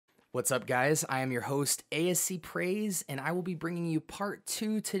What's up, guys? I am your host, ascpraiise, and I will be bringing you part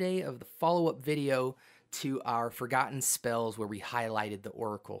 2 today of the follow-up video to our Forgotten Spells where we highlighted the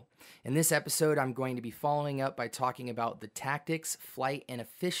Oracle. In this episode, I'm going to be following up by talking about the tactics, flight, and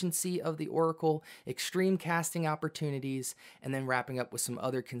efficiency of the Oracle, extreme casting opportunities, and then wrapping up with some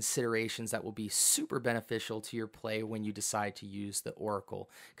other considerations that will be super beneficial to your play when you decide to use the Oracle,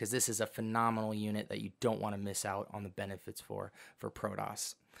 because this is a phenomenal unit that you don't want to miss out on the benefits for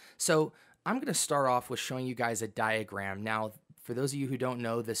Protoss. So I'm going to start off with showing you guys a diagram. Now, for those of you who don't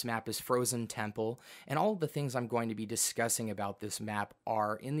know, this map is Frozen Temple, and all of the things I'm going to be discussing about this map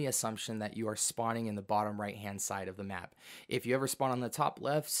are in the assumption that you are spawning in the bottom right-hand side of the map. If you ever spawn on the top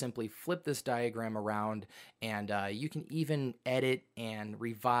left, simply flip this diagram around, and you can even edit and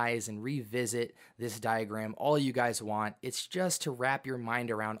revise and revisit this diagram all you guys want. It's just to wrap your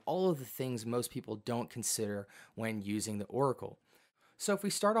mind around all of the things most people don't consider when using the Oracle. So if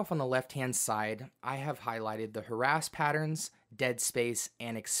we start off on the left-hand side, I have highlighted the harass patterns, dead space,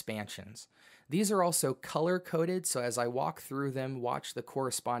 and expansions. These are also color-coded, so as I walk through them, watch the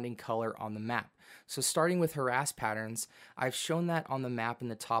corresponding color on the map. So starting with harass patterns, I've shown that on the map in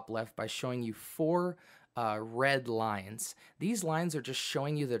the top left by showing you 4 red lines. These lines are just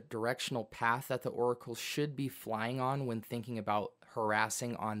showing you the directional path that the Oracle should be flying on when thinking about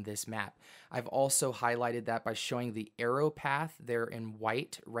harassing on this map. I've also highlighted that by showing the arrow path there in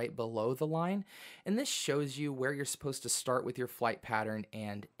white right below the line, and this shows you where you're supposed to start with your flight pattern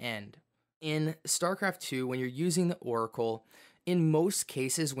and end. In StarCraft 2, when you're using the Oracle, in most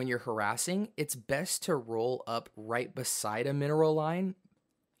cases when you're harassing, it's best to roll up right beside a mineral line.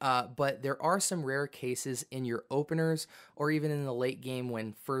 But there are some rare cases in your openers or even in the late game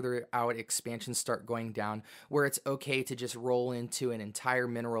when further out expansions start going down where it's okay to just roll into an entire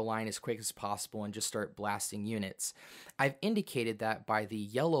mineral line as quick as possible and just start blasting units. I've indicated that by the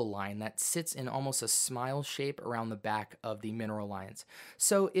yellow line that sits in almost a smile shape around the back of the mineral lines.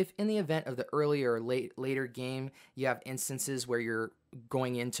 So if in the event of the earlier or later game you have instances where you're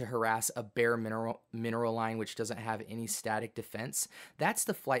going in to harass a bare mineral line which doesn't have any static defense, that's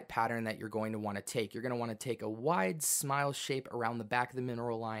the flight pattern that you're going to want to take. You're going to want to take a wide smile shape around the back of the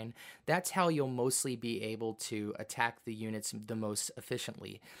mineral line. That's how you'll mostly be able to attack the units the most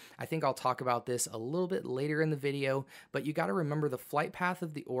efficiently. I think I'll talk about this a little bit later in the video, but you got to remember the flight path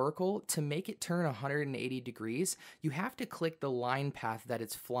of the Oracle. To make it turn 180 degrees, you have to click the line path that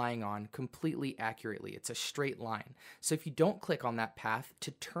it's flying on completely accurately. It's a straight line. So if you don't click on that path to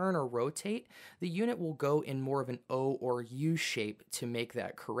turn or rotate, the unit will go in more of an O or U shape to make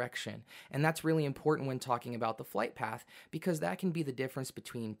that correction. And that's really important when talking about the flight path because that can be the difference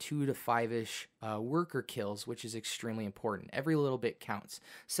between 2 to 5-ish worker kills, which is extremely important. Every little bit counts.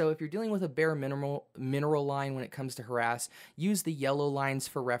 So if you're dealing with a bare mineral line when it comes to harass, use the yellow lines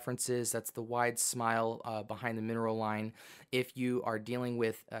for references. That's the wide smile behind the mineral line. If you are dealing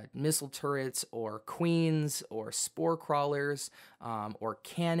with missile turrets or queens or spore crawlers or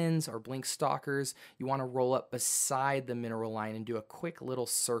cannons or blink stalkers, you want to roll up beside the mineral line and do a quick little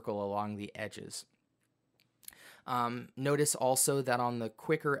circle along the edges. Notice also that on the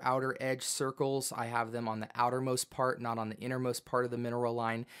quicker outer edge circles, I have them on the outermost part, not on the innermost part of the mineral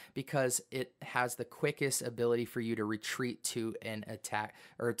line, because it has the quickest ability for you to retreat to an attack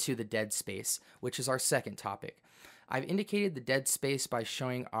or to the dead space, which is our second topic. I've indicated the dead space by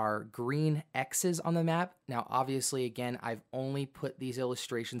showing our green X's on the map. Now, obviously, again, I've only put these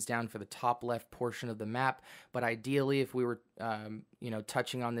illustrations down for the top left portion of the map, but ideally, if we were,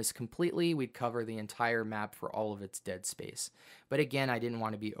 touching on this completely, we'd cover the entire map for all of its dead space. But again, I didn't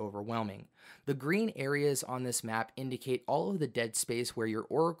want to be overwhelming. The green areas on this map indicate all of the dead space where your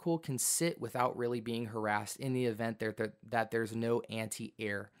Oracle can sit without really being harassed in the event that there's no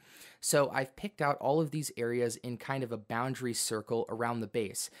anti-air. So I've picked out all of these areas in kind of a boundary circle around the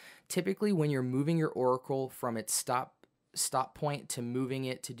base. Typically when you're moving your Oracle from its stop point to moving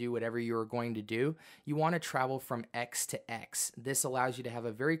it to do whatever you're going to do, you want to travel from X to X. This allows you to have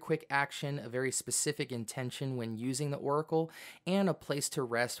a very quick action, a very specific intention when using the Oracle, and a place to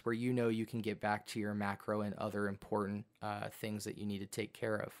rest where you know you can get back to your macro and other important things that you need to take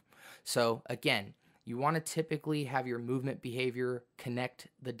care of. So again, you want to typically have your movement behavior connect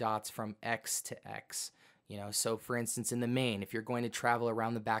the dots from X to X. So for instance, in the main, if you're going to travel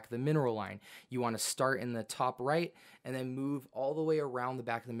around the back of the mineral line, you want to start in the top right and then move all the way around the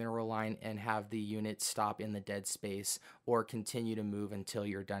back of the mineral line and have the unit stop in the dead space or continue to move until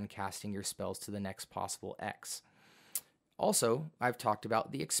you're done casting your spells to the next possible X. Also, I've talked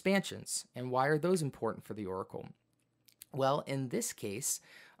about the expansions and why are those important for the Oracle. Well, in this case,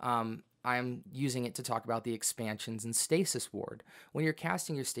 I'm using it to talk about the expansions and stasis ward. When you're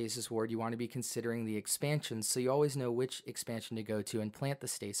casting your stasis ward, you want to be considering the expansions so you always know which expansion to go to and plant the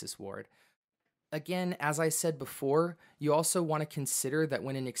stasis ward. Again, as I said before, you also want to consider that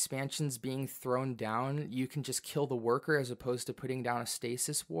when an expansion's being thrown down, you can just kill the worker as opposed to putting down a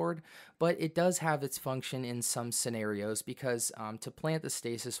stasis ward, but it does have its function in some scenarios because to plant the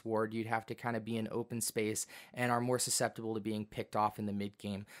stasis ward, you'd have to kind of be in open space and are more susceptible to being picked off in the mid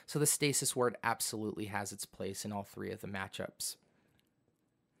game. So the stasis ward absolutely has its place in all three of the matchups.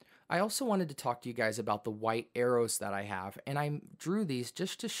 I also wanted to talk to you guys about the white arrows that I have, and I drew these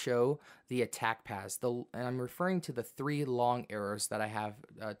just to show the attack paths, and I'm referring to the 3 long arrows that I have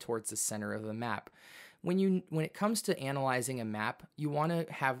towards the center of the map. When it comes to analyzing a map, you want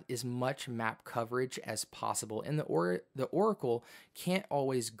to have as much map coverage as possible, and the Oracle can't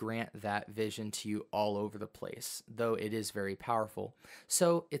always grant that vision to you all over the place, though it is very powerful.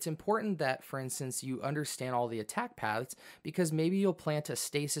 So it's important that, for instance, you understand all the attack paths, because maybe you'll plant a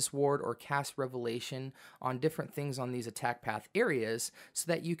stasis ward or cast revelation on different things on these attack path areas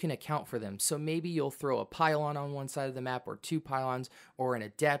so that you can account for them. So maybe you'll throw a pylon on one side of the map, or 2 pylons, or an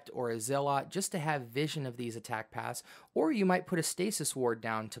adept or a zealot, just to have vision of these attack paths, or you might put a stasis ward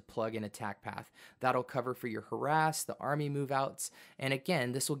down to plug an attack path. That'll cover for your harass, the army move outs, and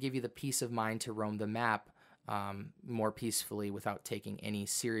again, this will give you the peace of mind to roam the map more peacefully without taking any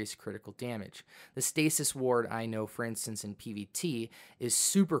serious critical damage. The stasis ward, I know, for instance, in PvT is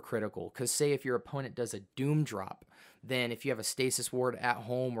super critical, because say if your opponent does a doom drop, then if you have a stasis ward at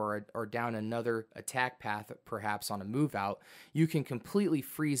home or down another attack path, perhaps on a move out, you can completely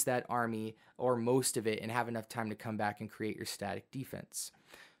freeze that army or most of it and have enough time to come back and create your static defense.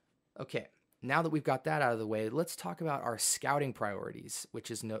 Okay, now that we've got that out of the way, let's talk about our scouting priorities,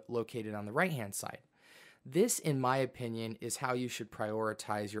 which is located on the right-hand side. This, in my opinion, is how you should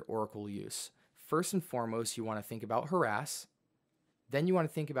prioritize your Oracle use. First and foremost, you want to think about harass. Then you want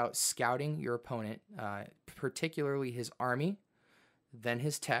to think about scouting your opponent, particularly his army, then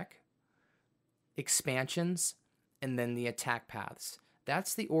his tech, expansions, and then the attack paths.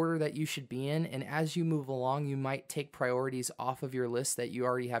 That's the order that you should be in, and as you move along, you might take priorities off of your list that you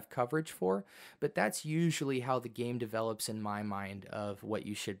already have coverage for, but that's usually how the game develops in my mind of what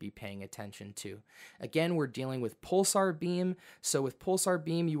you should be paying attention to. Again, we're dealing with Pulsar Beam, so with Pulsar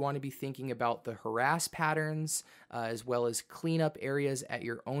Beam, you want to be thinking about the harass patterns, as well as cleanup areas at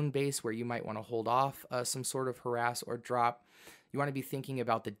your own base where you might want to hold off some sort of harass or drop. You want to be thinking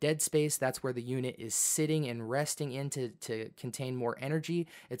about the dead space. That's where the unit is sitting and resting in to contain more energy.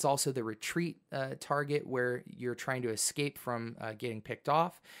 It's also the retreat target where you're trying to escape from getting picked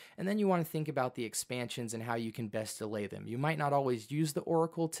off. And then you want to think about the expansions and how you can best delay them. You might not always use the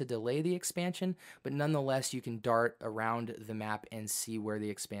Oracle to delay the expansion, but nonetheless, you can dart around the map and see where the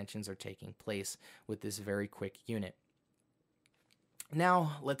expansions are taking place with this very quick unit.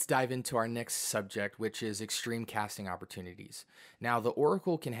 Now, let's dive into our next subject, which is extreme casting opportunities. Now, the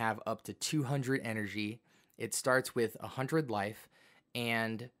Oracle can have up to 200 energy. It starts with 100 life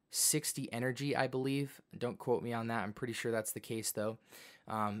and 60 energy, I believe. Don't quote me on that. I'm pretty sure that's the case, though.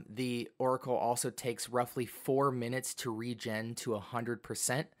 The Oracle also takes roughly 4 minutes to regen to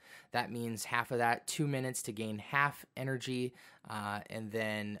 100%. That means half of that, 2 minutes to gain half energy, and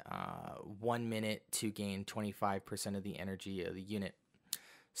then 1 minute to gain 25% of the energy of the unit.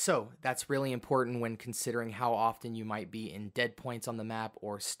 So that's really important when considering how often you might be in dead points on the map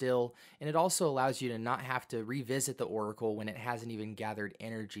or still, and it also allows you to not have to revisit the Oracle when it hasn't even gathered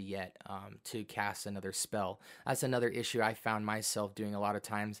energy yet to cast another spell. That's another issue I found myself doing a lot of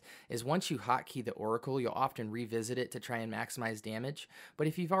times, is once you hotkey the Oracle, you'll often revisit it to try and maximize damage, but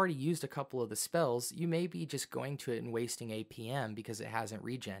if you've already used a couple of the spells, you may be just going to it and wasting APM because it hasn't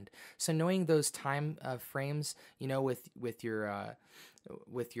regened. So knowing those time frames, you know, with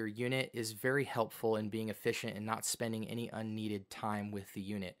your unit is very helpful in being efficient and not spending any unneeded time with the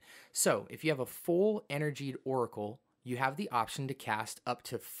unit. So if you have a full energied Oracle, you have the option to cast up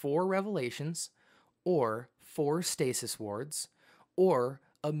to 4 revelations or 4 stasis wards or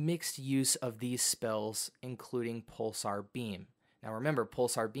a mixed use of these spells, including Pulsar Beam. Now remember,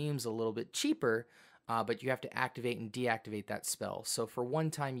 Pulsar Beam's a little bit cheaper, but you have to activate and deactivate that spell. So for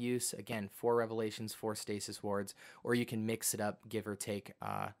one-time use, again, 4 revelations, 4 stasis wards, or you can mix it up, give or take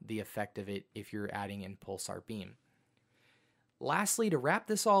the effect of it if you're adding in Pulsar Beam. Lastly, to wrap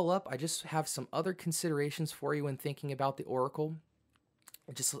this all up, I just have some other considerations for you when thinking about the Oracle.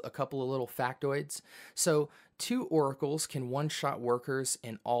 Just a couple of little factoids. So 2 oracles can one-shot workers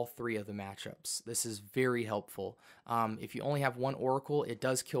in all 3 of the matchups. This is very helpful. If you only have 1 oracle, it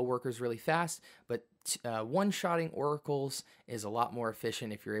does kill workers really fast, but one-shotting oracles is a lot more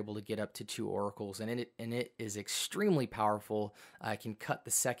efficient if you're able to get up to 2 oracles, and it is extremely powerful. It can cut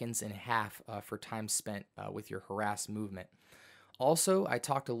the seconds in half for time spent with your harass movement. Also, I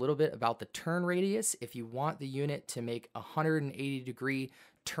talked a little bit about the turn radius. If you want the unit to make a 180-degree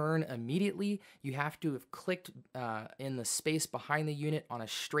turn immediately, you have to have clicked in the space behind the unit on a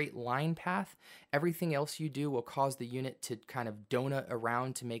straight line path. Everything else you do will cause the unit to kind of donut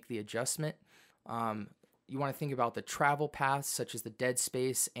around to make the adjustment. You want to think about the travel paths, such as the dead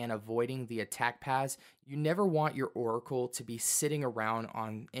space, and avoiding the attack paths. You never want your oracle to be sitting around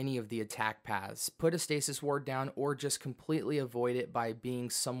on any of the attack paths. Put a stasis ward down or just completely avoid it by being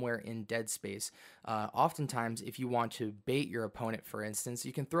somewhere in dead space. Oftentimes, if you want to bait your opponent, for instance,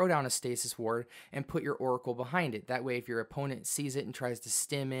 you can throw down a stasis ward and put your oracle behind it. That way, if your opponent sees it and tries to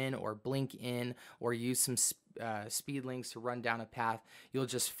stim in or blink in or use some speed links to run down a path, you'll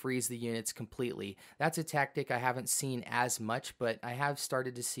just freeze the units completely. That's a tactic I haven't seen as much, but I have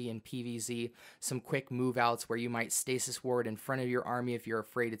started to see in PvZ some quick move outs where you might stasis ward in front of your army if you're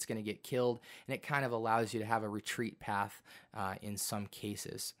afraid it's going to get killed, and it kind of allows you to have a retreat path in some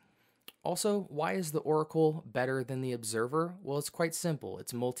cases. Also, why is the Oracle better than the Observer? Well, it's quite simple.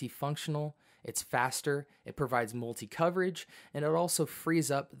 It's multifunctional, it's faster, it provides multi-coverage, and it also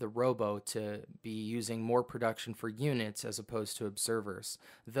frees up the Robo to be using more production for units as opposed to Observers.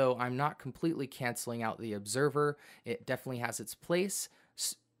 Though I'm not completely canceling out the Observer, it definitely has its place.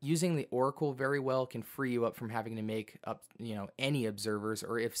 Using the Oracle very well can free you up from having to make up, any Observers,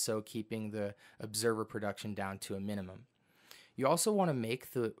 or if so, keeping the Observer production down to a minimum. You also want to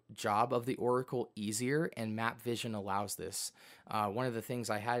make the job of the Oracle easier, and Map Vision allows this. One of the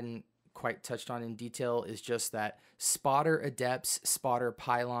things I hadn't quite touched on in detail is just that Spotter Adepts, Spotter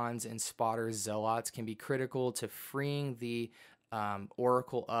Pylons, and Spotter Zealots can be critical to freeing the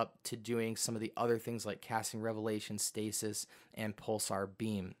Oracle up to doing some of the other things like casting Revelation, Stasis, and Pulsar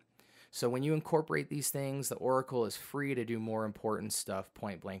Beam. So when you incorporate these things, the Oracle is free to do more important stuff,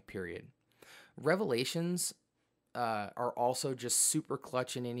 point blank, period. Revelations are also just super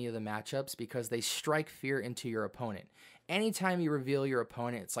clutch in any of the matchups because they strike fear into your opponent. Anytime you reveal your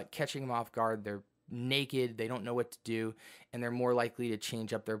opponent, it's like catching them off guard. They're naked, they don't know what to do, and they're more likely to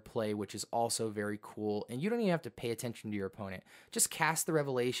change up their play, which is also very cool. And you don't even have to pay attention to your opponent. Just cast the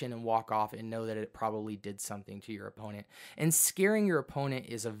Revelation and walk off and know that it probably did something to your opponent. And scaring your opponent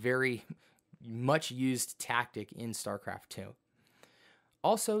is a very much used tactic in StarCraft 2.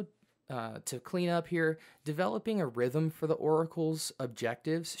 Also, to clean up here, developing a rhythm for the Oracle's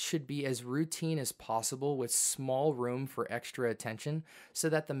objectives should be as routine as possible with small room for extra attention so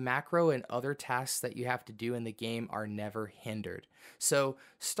that the macro and other tasks that you have to do in the game are never hindered. So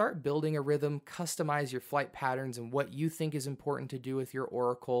start building a rhythm, customize your flight patterns and what you think is important to do with your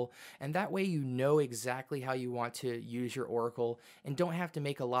Oracle, and that way you know exactly how you want to use your Oracle and don't have to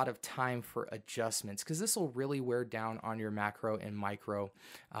make a lot of time for adjustments, because this will really wear down on your macro and micro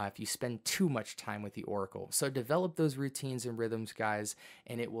if you spend too much time with the Oracle. So develop those routines and rhythms, guys,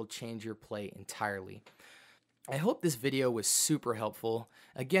 and it will change your play entirely. I hope this video was super helpful.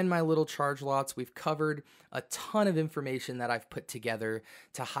 Again, my little charge lots, we've covered a ton of information that I've put together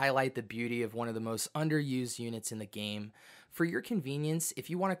to highlight the beauty of one of the most underused units in the game. For your convenience, if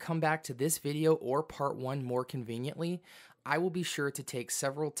you want to come back to this video or part 1 more conveniently, I will be sure to take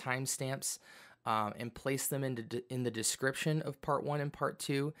several timestamps and place them in the description of part 1 and part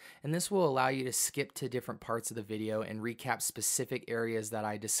 2, and this will allow you to skip to different parts of the video and recap specific areas that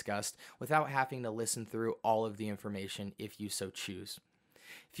I discussed without having to listen through all of the information if you so choose.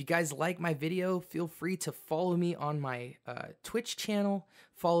 If you guys like my video, feel free to follow me on my Twitch channel,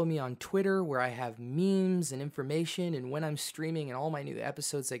 follow me on Twitter where I have memes and information and when I'm streaming and all my new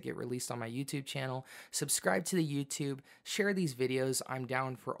episodes that get released on my YouTube channel. Subscribe to the YouTube, share these videos. I'm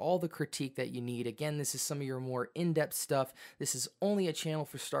down for all the critique that you need. Again, this is some of your more in-depth stuff. This is only a channel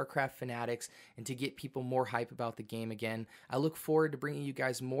for StarCraft fanatics and to get people more hype about the game again. I look forward to bringing you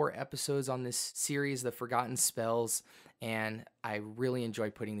guys more episodes on this series, The Forgotten Spells, and I really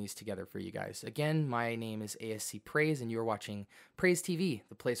enjoy putting these together for you guys. Again, my name is ascpraiise, and you're watching Praise TV,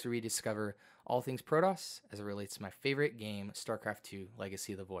 the place where we discover all things Protoss as it relates to my favorite game, StarCraft 2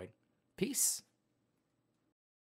 Legacy of the Void. Peace!